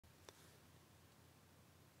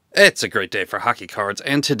It's a great day for hockey cards,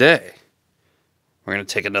 and today we're going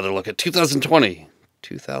to take another look at 2020,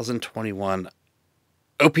 2021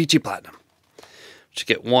 O-Pee-Chee Platinum. You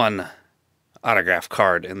get one autograph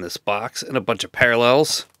card in this box and a bunch of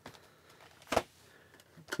parallels.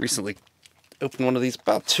 Recently opened one of these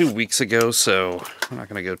about 2 weeks ago, so I'm not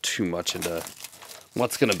going to go too much into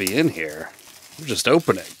what's going to be in here. We'll just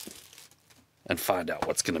open it and find out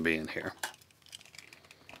what's going to be in here.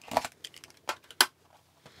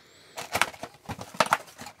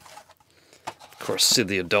 Of course, Sid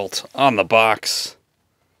the Adult on the box.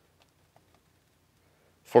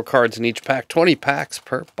 4 cards in each pack, 20 packs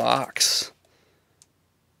per box.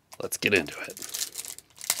 Let's get into it.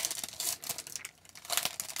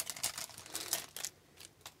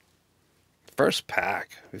 First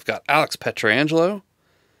pack, we've got Alex Pietrangelo,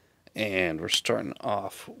 and we're starting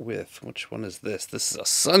off with, which one is this? This is a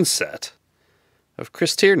sunset of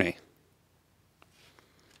Chris Tierney.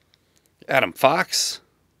 Adam Fox.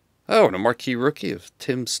 Oh, and a marquee rookie of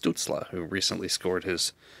Tim Stützle, who recently scored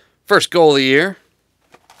his first goal of the year.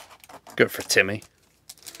 Good for Timmy.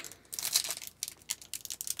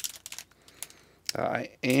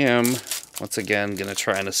 I am, once again, going to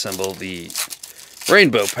try and assemble the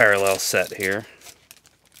Rainbow Parallel set here.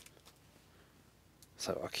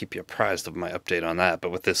 So I'll keep you apprised of my update on that.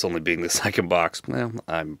 But with this only being the second box, well,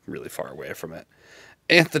 I'm really far away from it.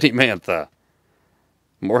 Anthony Mantha.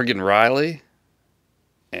 Morgan Riley.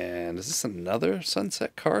 And is this another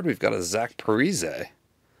sunset card? We've got a Zach Parise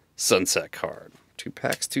sunset card. 2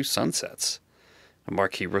 packs, 2 sunsets. A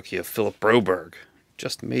marquee rookie of Philip Broberg.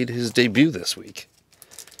 Just made his debut this week.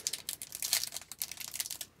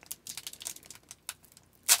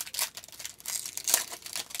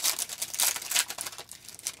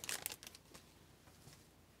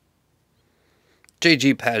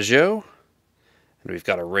 J.G. Pageau. And we've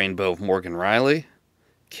got a rainbow of Morgan Riley.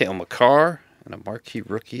 Cale Makar. And a marquee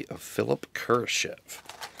rookie of Philip Kurashev.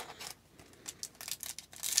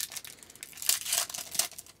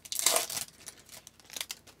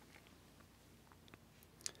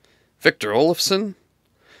 Victor Olofsson.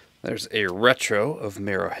 There's a retro of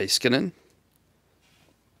Miro Heiskanen.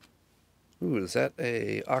 Ooh, is that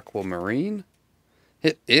a aquamarine?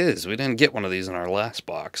 It is. We didn't get one of these in our last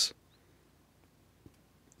box.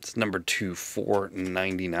 It's number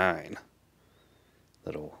 2499.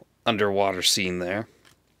 Little underwater scene there.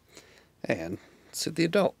 And Sid the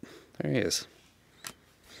Adult. There he is.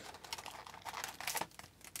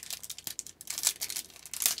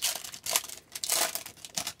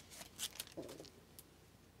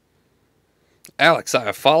 Alex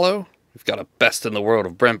Iafallo. We've got a best in the world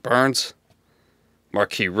of Brent Burns.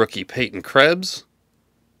 Marquee rookie Peyton Krebs.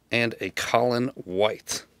 And a Colin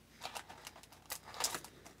White.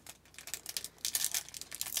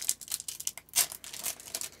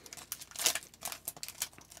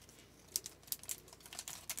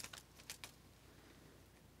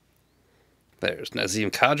 There's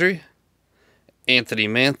Nazem Kadri, Anthony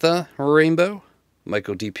Mantha, Rainbow,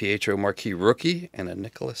 Michael DiPietro, marquee rookie, and a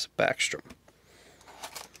Nicholas Backstrom.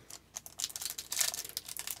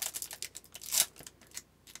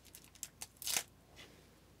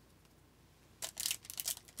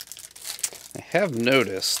 I have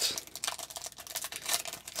noticed,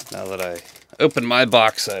 now that I opened my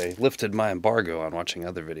box, I lifted my embargo on watching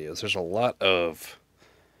other videos. There's a lot of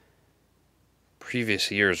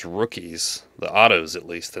previous year's rookies, the autos at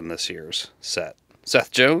least, in this year's set.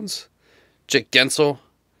 Seth Jones, Jake Guentzel,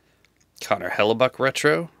 Connor Hellebuck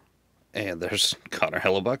retro, and there's Connor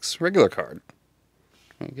Hellebuck's regular card.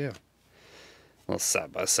 There you go. A little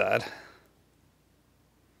side by side.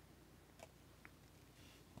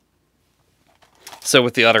 So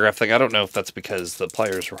with the autograph thing, I don't know if that's because the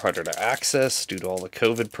players were harder to access due to all the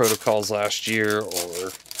COVID protocols last year,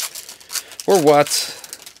 or what.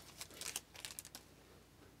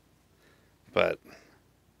 But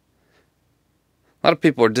a lot of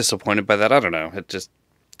people are disappointed by that. I don't know. It just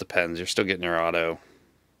depends. You're still getting your auto.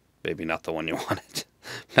 Maybe not the one you wanted.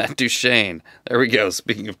 Matt Duchene. There we go.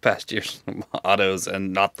 Speaking of past year's autos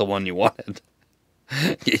and not the one you wanted.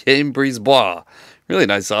 Guillaume Brisebois. Really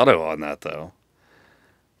nice auto on that, though.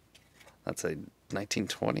 That's a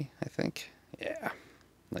 1920, I think. Yeah.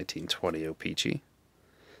 1920 O-Pee-Chee.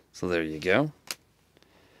 So there you go.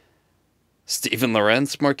 Steven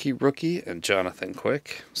Lorentz, marquee rookie, and Jonathan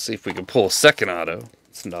Quick. See if we can pull a second auto.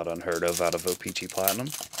 It's not unheard of out of O-Pee-Chee Platinum.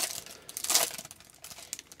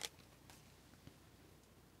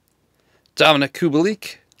 Dominic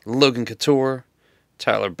Kubalik, Logan Couture,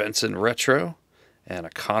 Tyler Benson retro, and a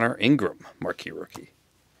Connor Ingram marquee rookie.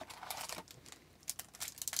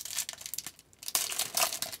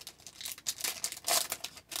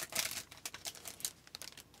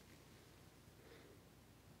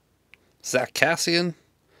 Zach Cassian,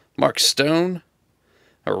 Mark Stone,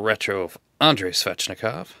 a retro of Andrei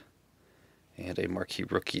Svechnikov, and a marquee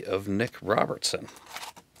rookie of Nick Robertson.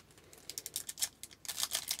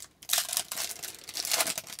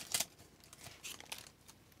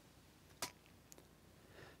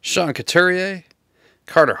 Sean Couturier,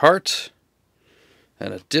 Carter Hart,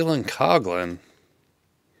 and a Dylan Coghlan.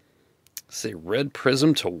 It's a red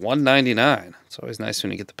prism to 199. It's always nice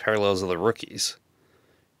when you get the parallels of the rookies.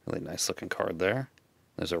 Really nice looking card there.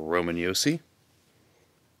 There's a Roman Josi.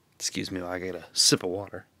 Excuse me while I get a sip of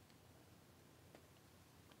water.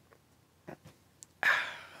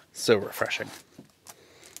 So refreshing.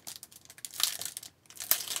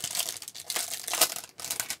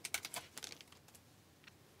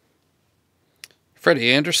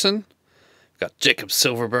 Freddie Anderson. We've got Jacob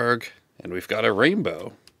Silverberg. And we've got a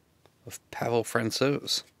rainbow of Pavel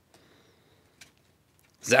Francouz.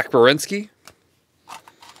 Zach Werenski.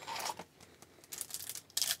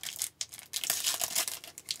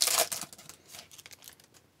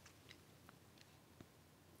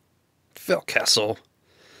 Phil Kessel.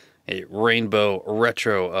 A rainbow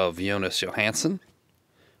retro of Jonas Johansson.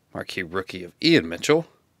 Marquee rookie of Ian Mitchell.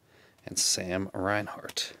 And Sam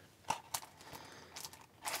Reinhart.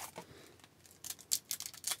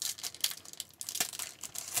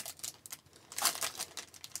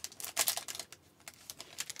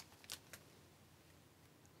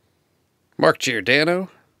 Mark Giordano.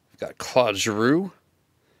 We've got Claude Giroux.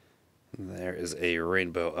 And there is a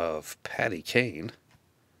rainbow of Patty Kane.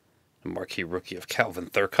 A marquee rookie of Calvin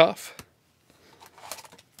Thurkoff.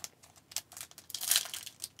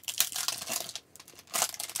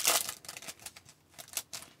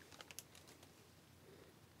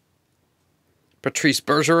 Patrice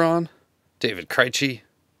Bergeron. David Krejci.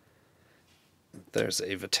 There's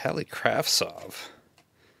a Vitaly Kravtsov.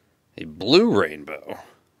 A blue rainbow.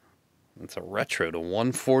 It's a retro to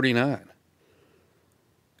 149.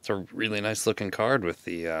 It's a really nice looking card with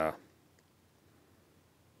the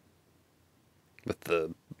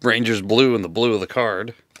Rangers blue and the blue of the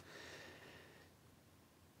card.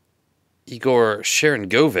 Igor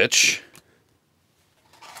Sharangovich.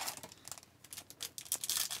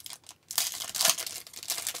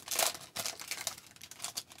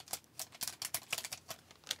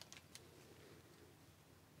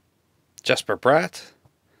 Jesper Bratt.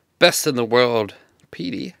 Best in the world,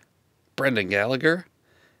 Petey, Brendan Gallagher,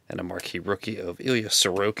 and a marquee rookie of Ilya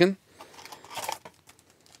Sorokin.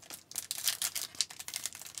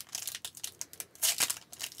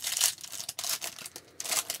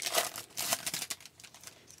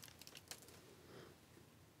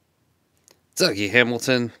 Dougie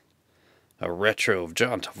Hamilton, a retro of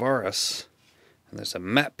John Tavares, and there's a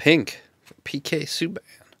Matt Pink for PK Subban.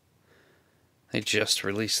 They just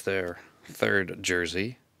released their third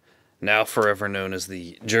jersey. Now forever known as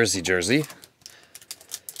the Jersey Jersey.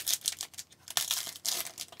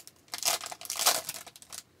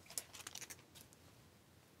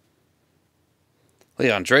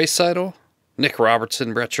 Leon Draisaitl, Nick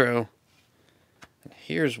Robertson retro. And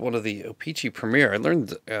here's one of the O-Pee-Chee Premier. I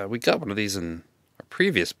learned we got one of these in our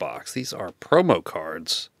previous box. These are promo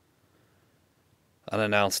cards.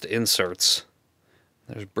 Unannounced inserts.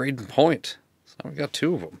 There's Braden Point. So we got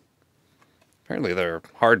two of them. Apparently they're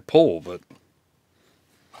hard pull, but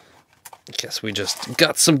I guess we just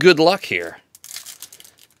got some good luck here.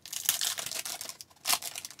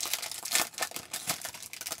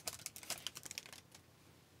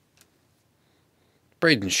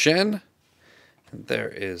 Braden Shen. And there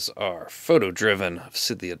is our photo-driven of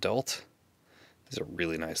Sid the Adult. These are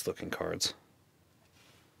really nice looking cards.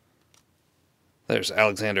 There's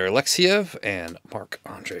Alexander Alexiev and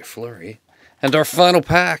Marc-Andre Fleury. And our final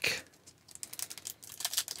pack.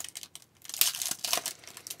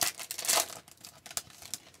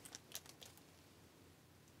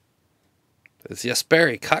 It's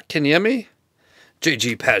Jesperi Kotkaniemi,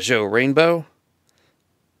 J.G. Pageau Rainbow,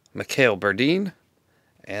 Mikhail Berdin,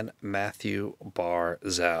 and Matthew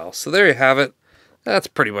Barzal. So there you have it. That's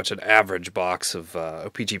pretty much an average box of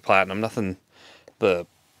O-Pee-Chee Platinum. Nothing, the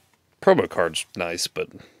promo card's nice, but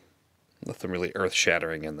nothing really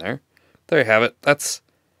earth-shattering in there. There you have it. That's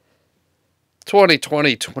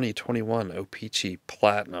 2020-2021 O-Pee-Chee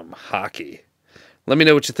Platinum Hockey. Let me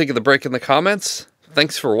know what you think of the break in the comments.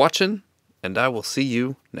 Thanks for watching, and I will see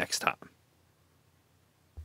you next time.